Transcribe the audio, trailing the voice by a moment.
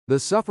The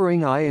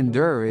suffering I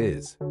endure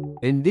is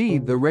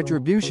indeed the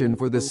retribution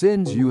for the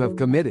sins you have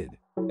committed.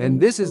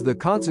 And this is the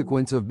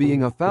consequence of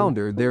being a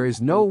founder. There is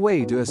no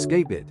way to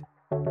escape it.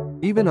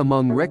 Even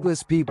among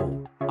reckless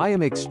people, I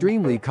am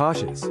extremely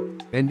cautious.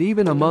 And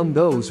even among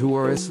those who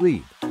are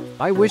asleep,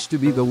 I wish to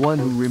be the one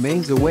who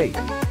remains awake,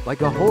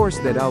 like a horse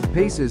that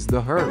outpaces the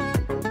herd.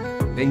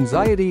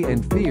 Anxiety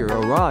and fear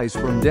arise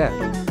from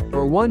death.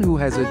 For one who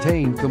has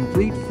attained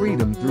complete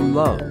freedom through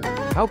love,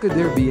 how could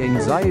there be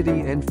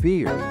anxiety and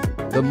fear?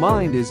 The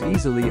mind is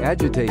easily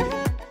agitated,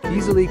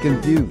 easily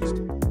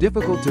confused,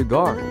 difficult to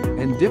guard,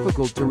 and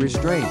difficult to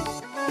restrain.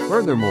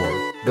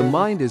 Furthermore, the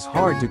mind is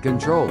hard to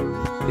control.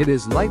 It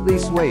is lightly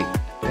swayed,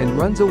 and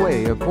runs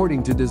away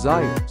according to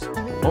desires.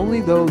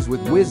 Only those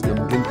with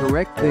wisdom can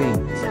correct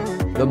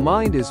things. The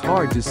mind is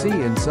hard to see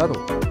and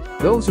subtle.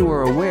 Those who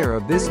are aware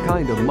of this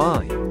kind of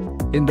mind,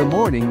 in the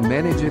morning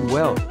manage it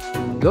well.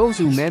 Those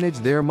who manage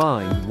their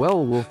mind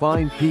well will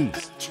find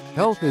peace.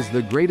 Health is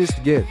the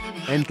greatest gift,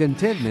 and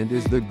contentment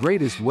is the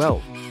greatest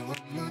wealth.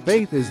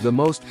 Faith is the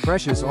most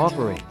precious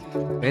offering,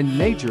 and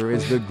nature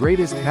is the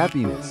greatest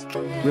happiness.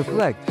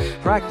 Reflect,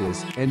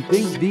 practice, and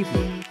think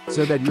deeply,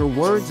 so that your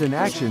words and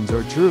actions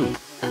are true.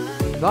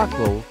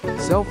 Thoughtful,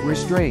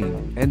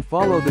 self-restrained, and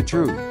follow the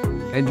truth,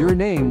 and your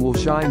name will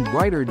shine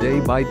brighter day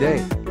by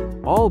day.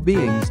 All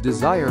beings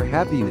desire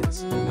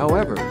happiness.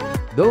 However,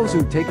 those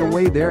who take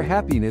away their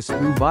happiness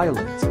through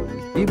violence,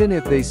 even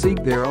if they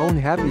seek their own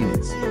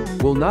happiness,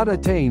 will not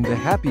attain the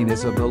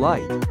happiness of the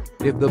light.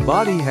 If the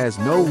body has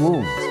no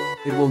wounds,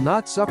 it will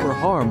not suffer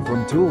harm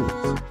from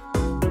tools.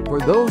 For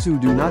those who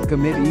do not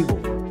commit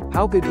evil,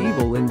 how could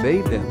evil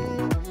invade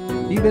them?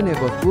 Even if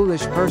a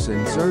foolish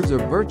person serves a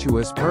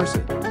virtuous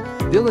person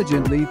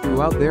diligently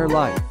throughout their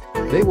life,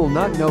 they will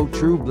not know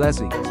true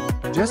blessings,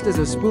 just as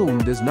a spoon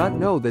does not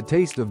know the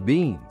taste of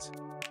beans.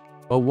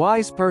 A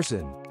wise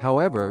person,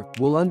 however,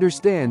 will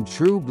understand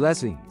true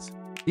blessings,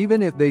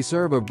 even if they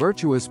serve a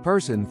virtuous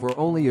person for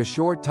only a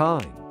short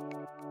time.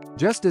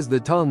 Just as the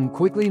tongue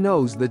quickly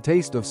knows the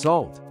taste of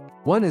salt,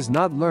 one is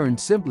not learned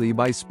simply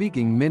by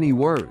speaking many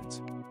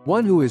words.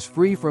 One who is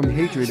free from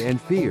hatred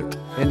and fear,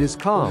 and is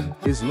calm,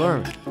 is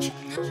learned.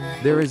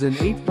 There is an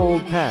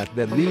eightfold path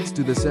that leads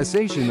to the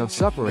cessation of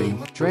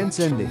suffering,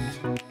 transcending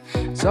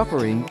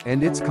suffering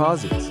and its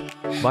causes.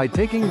 By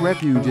taking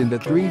refuge in the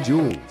three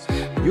jewels,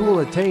 you will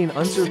attain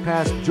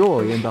unsurpassed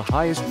joy and the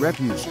highest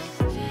refuge,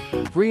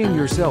 freeing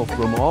yourself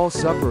from all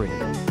suffering.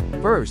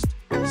 First,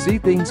 see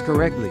things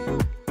correctly.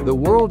 The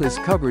world is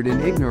covered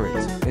in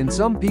ignorance, and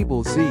some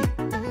people see,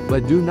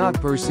 but do not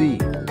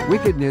perceive.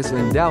 Wickedness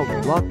and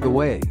doubt block the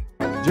way,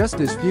 just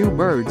as few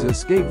birds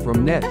escape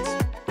from nets.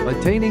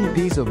 Attaining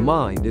peace of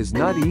mind is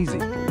not easy.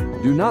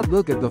 Do not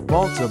look at the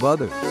faults of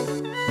others,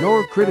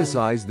 nor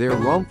criticize their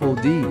wrongful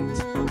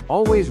deeds.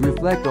 Always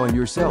reflect on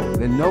yourself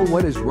and know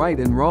what is right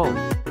and wrong.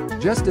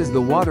 Just as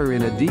the water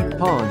in a deep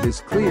pond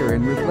is clear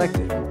and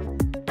reflective,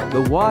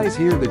 the wise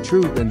hear the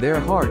truth and their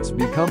hearts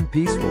become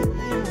peaceful.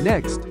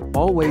 Next,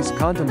 always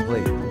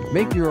contemplate.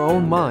 Make your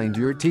own mind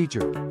your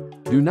teacher.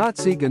 Do not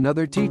seek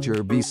another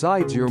teacher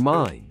besides your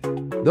mind.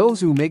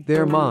 Those who make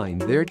their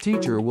mind their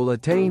teacher will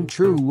attain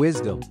true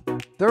wisdom.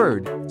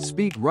 Third,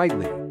 speak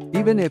rightly.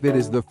 Even if it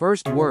is the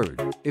first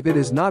word, if it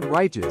is not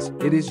righteous,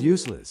 it is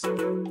useless.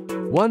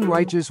 One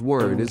righteous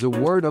word is a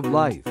word of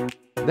life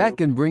that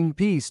can bring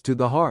peace to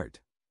the heart.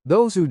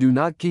 Those who do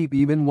not keep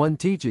even one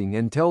teaching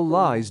and tell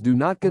lies do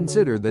not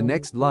consider the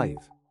next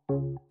life,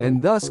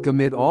 and thus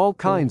commit all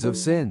kinds of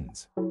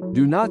sins.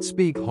 Do not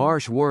speak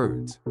harsh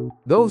words.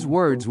 Those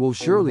words will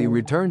surely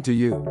return to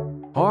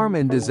you. Harm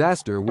and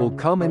disaster will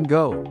come and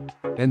go,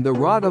 and the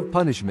rod of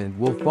punishment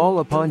will fall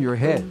upon your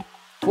head.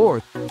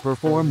 Fourth,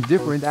 perform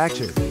different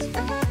actions.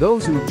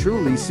 Those who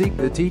truly seek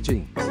the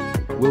teachings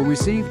will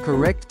receive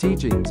correct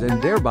teachings and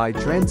thereby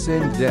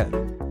transcend death.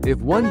 If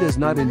one does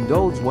not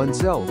indulge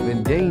oneself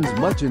and gains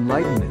much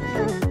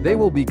enlightenment, they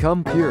will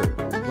become pure,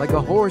 like a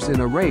horse in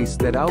a race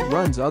that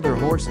outruns other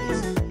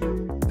horses.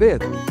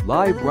 Fifth,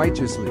 live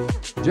righteously.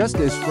 Just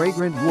as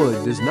fragrant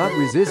wood does not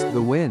resist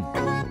the wind,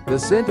 the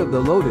scent of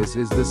the lotus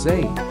is the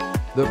same.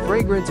 The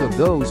fragrance of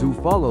those who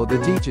follow the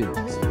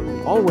teachings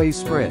always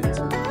spreads,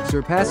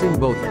 surpassing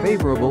both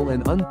favorable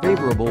and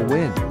unfavorable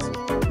winds.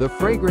 The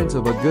fragrance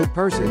of a good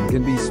person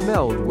can be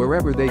smelled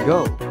wherever they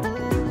go.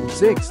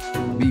 Sixth,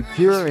 be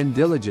pure and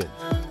diligent.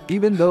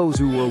 Even those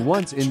who were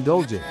once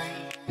indulgent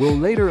will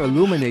later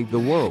illuminate the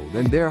world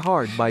and their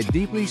heart by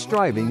deeply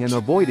striving and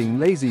avoiding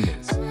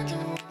laziness,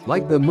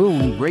 like the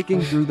moon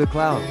breaking through the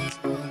clouds.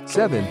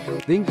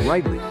 Seventh, think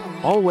rightly.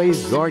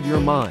 Always guard your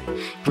mind.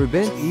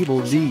 Prevent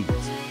evil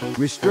deeds.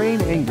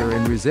 Restrain anger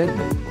and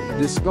resentment.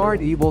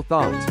 Discard evil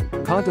thoughts.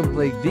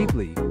 Contemplate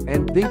deeply,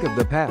 and think of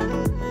the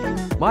path.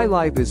 My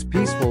life is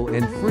peaceful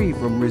and free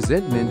from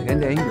resentment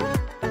and anger.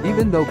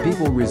 Even though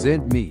people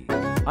resent me,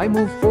 I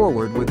move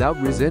forward without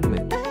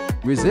resentment.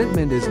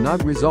 Resentment is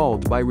not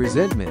resolved by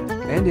resentment,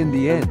 and in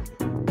the end,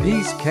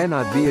 peace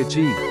cannot be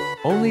achieved.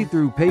 Only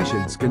through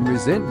patience can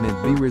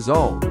resentment be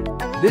resolved.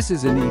 This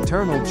is an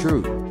eternal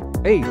truth.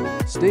 8.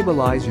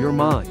 Stabilize your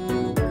mind.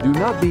 Do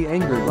not be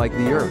angered like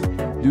the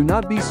earth. Do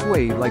not be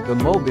swayed like the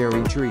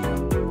mulberry tree,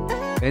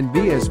 and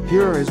be as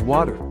pure as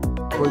water.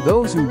 For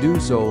those who do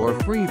so are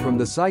free from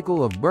the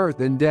cycle of birth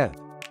and death.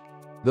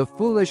 The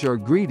foolish are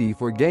greedy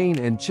for gain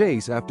and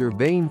chase after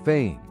vain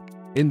fame.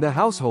 In the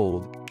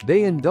household,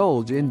 they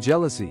indulge in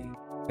jealousy,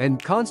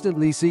 and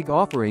constantly seek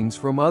offerings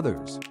from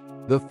others.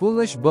 The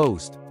foolish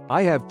boast,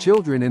 I have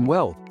children and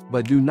wealth,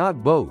 but do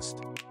not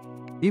boast.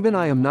 Even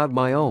I am not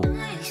my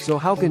own, so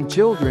how can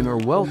children or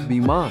wealth be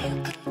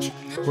mine?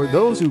 For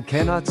those who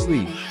cannot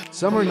sleep,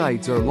 summer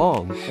nights are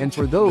long, and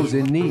for those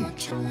in need,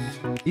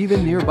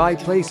 even nearby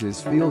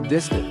places feel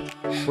distant.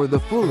 For the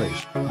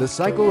foolish, the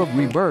cycle of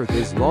rebirth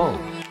is long,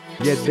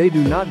 yet they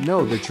do not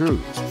know the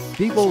truth.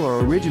 People are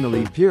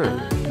originally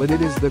pure, but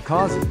it is the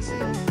causes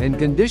and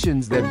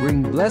conditions that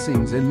bring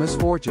blessings and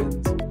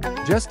misfortunes.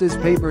 Just as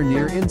paper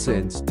near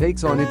incense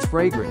takes on its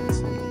fragrance,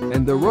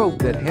 and the rope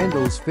that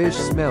handles fish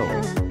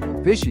smells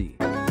fishy,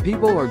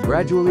 people are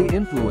gradually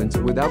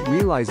influenced without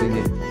realizing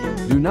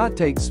it. Do not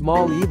take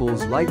small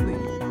evils lightly.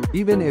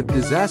 Even if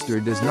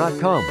disaster does not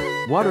come,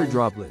 water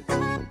droplets,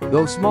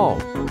 though small,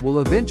 will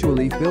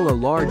eventually fill a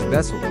large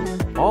vessel.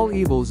 All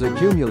evils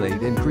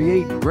accumulate and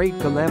create great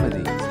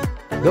calamities.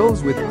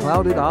 Those with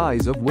clouded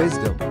eyes of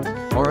wisdom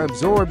are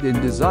absorbed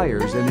in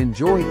desires and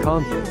enjoy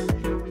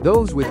conflict.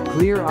 Those with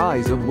clear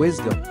eyes of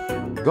wisdom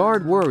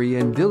guard worry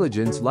and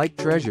diligence like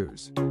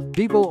treasures.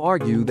 People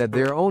argue that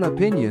their own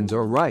opinions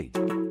are right,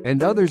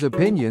 and others'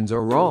 opinions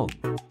are wrong.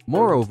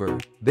 Moreover,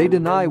 they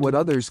deny what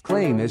others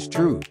claim as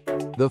truth.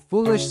 The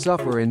foolish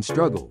suffer and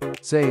struggle,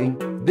 saying,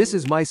 "This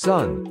is my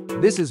son,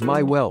 this is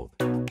my wealth.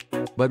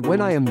 But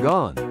when I am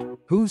gone,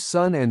 whose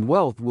son and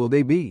wealth will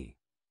they be?"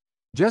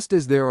 Just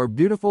as there are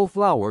beautiful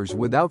flowers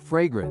without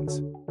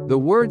fragrance, the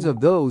words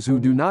of those who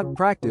do not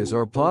practice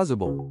are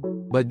plausible,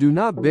 but do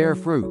not bear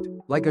fruit,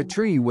 like a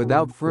tree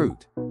without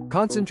fruit.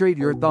 Concentrate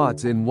your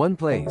thoughts in one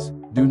place,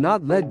 do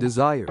not let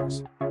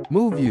desires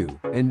move you,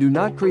 and do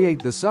not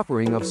create the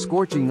suffering of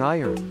scorching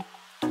iron.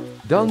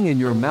 Dung in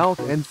your mouth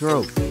and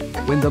throat.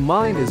 When the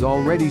mind is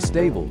already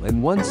stable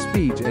and one's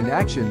speech and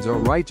actions are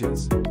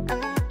righteous,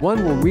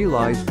 one will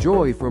realize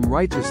joy from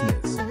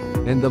righteousness,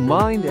 and the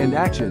mind and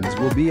actions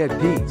will be at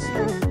peace.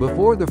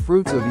 Before the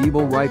fruits of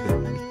evil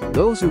ripen,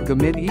 those who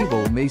commit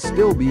evil may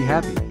still be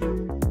happy.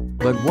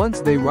 But once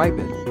they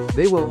ripen,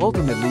 they will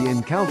ultimately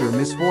encounter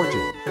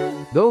misfortune.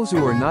 Those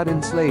who are not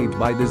enslaved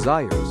by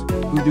desires,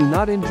 who do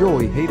not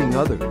enjoy hating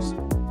others,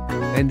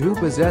 and who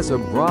possess a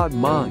broad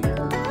mind,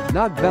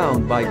 not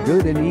bound by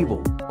good and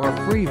evil, are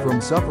free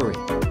from suffering.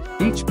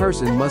 Each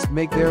person must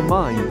make their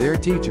mind their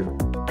teacher.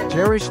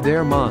 Cherish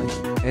their mind,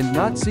 and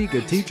not seek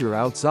a teacher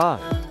outside.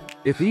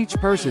 If each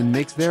person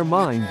makes their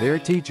mind their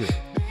teacher,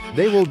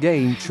 they will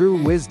gain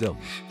true wisdom.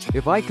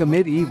 If I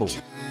commit evil,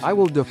 I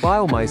will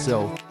defile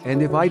myself,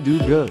 and if I do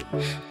good,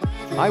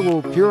 I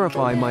will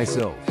purify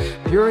myself.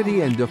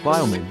 Purity and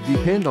defilement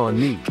depend on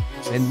me,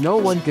 and no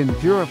one can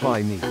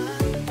purify me.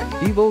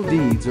 Evil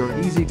deeds are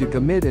easy to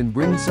commit and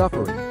bring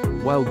suffering,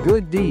 while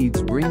good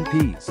deeds bring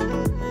peace,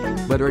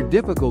 but are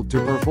difficult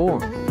to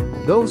perform.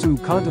 Those who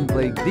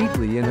contemplate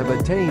deeply and have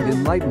attained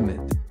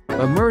enlightenment,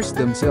 immerse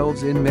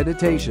themselves in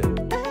meditation,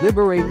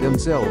 liberate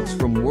themselves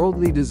from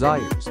worldly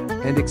desires,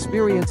 and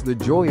experience the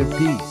joy of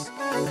peace.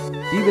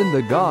 Even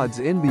the gods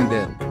envy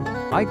them.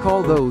 I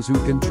call those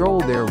who control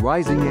their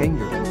rising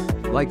anger,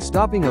 like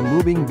stopping a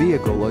moving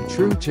vehicle, a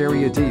true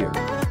charioteer.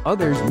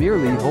 Others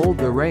merely hold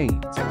the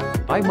reins.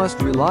 I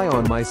must rely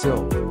on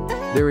myself.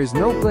 There is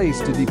no place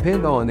to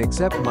depend on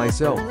except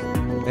myself,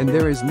 and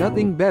there is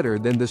nothing better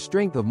than the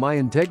strength of my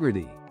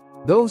integrity.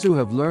 Those who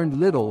have learned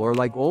little are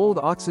like old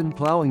oxen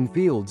plowing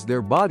fields.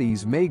 Their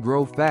bodies may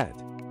grow fat,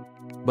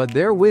 but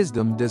their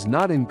wisdom does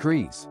not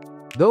increase.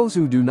 Those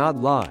who do not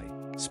lie,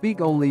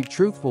 speak only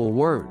truthful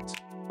words,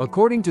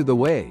 according to the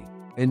way,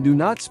 and do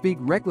not speak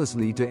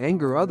recklessly to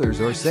anger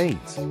others or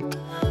saints.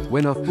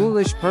 When a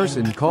foolish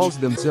person calls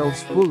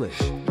themselves foolish,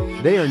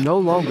 they are no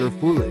longer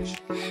foolish.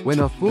 When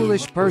a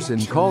foolish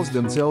person calls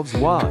themselves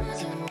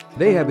wise,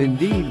 they have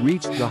indeed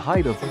reached the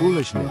height of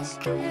foolishness.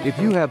 If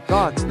you have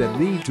thoughts that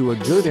lead to a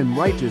good and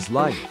righteous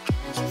life,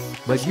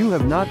 but you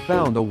have not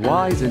found a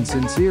wise and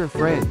sincere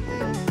friend,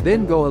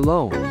 then go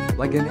alone,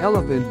 like an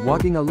elephant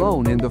walking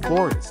alone in the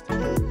forest.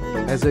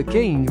 As a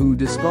king who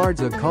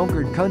discards a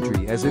conquered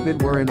country as if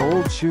it were an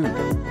old shoe.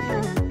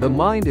 The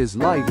mind is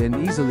light and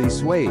easily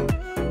swayed,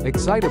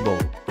 excitable,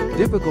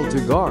 difficult to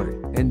guard,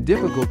 and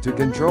difficult to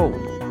control.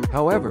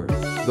 However,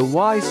 the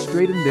wise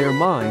straighten their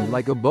mind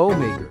like a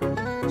bowmaker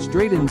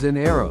straightens an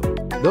arrow.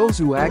 Those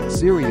who act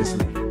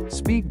seriously,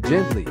 speak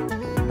gently,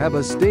 have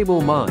a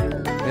stable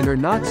mind, and are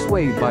not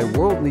swayed by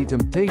worldly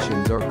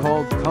temptations are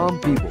called calm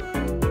people.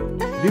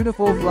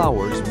 Beautiful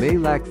flowers may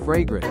lack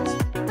fragrance,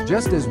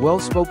 just as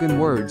well-spoken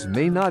words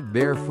may not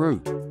bear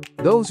fruit.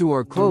 Those who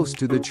are close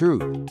to the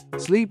truth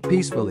sleep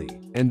peacefully,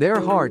 and their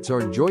hearts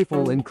are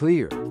joyful and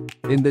clear.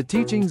 In the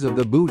teachings of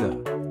the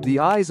Buddha, the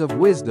eyes of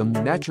wisdom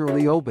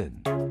naturally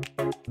open.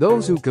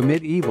 Those who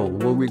commit evil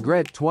will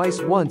regret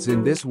twice, once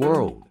in this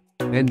world,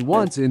 and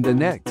once in the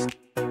next.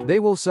 They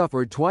will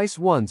suffer twice,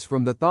 once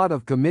from the thought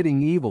of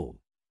committing evil,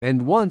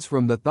 and once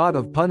from the thought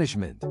of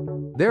punishment.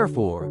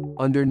 Therefore,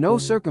 under no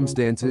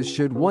circumstances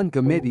should one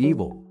commit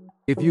evil.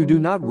 If you do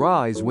not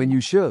rise when you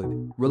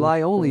should,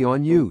 rely only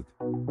on youth.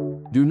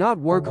 Do not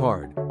work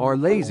hard, are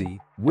lazy,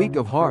 weak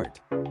of heart,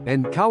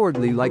 and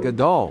cowardly like a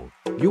doll,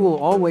 you will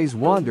always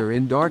wander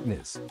in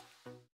darkness.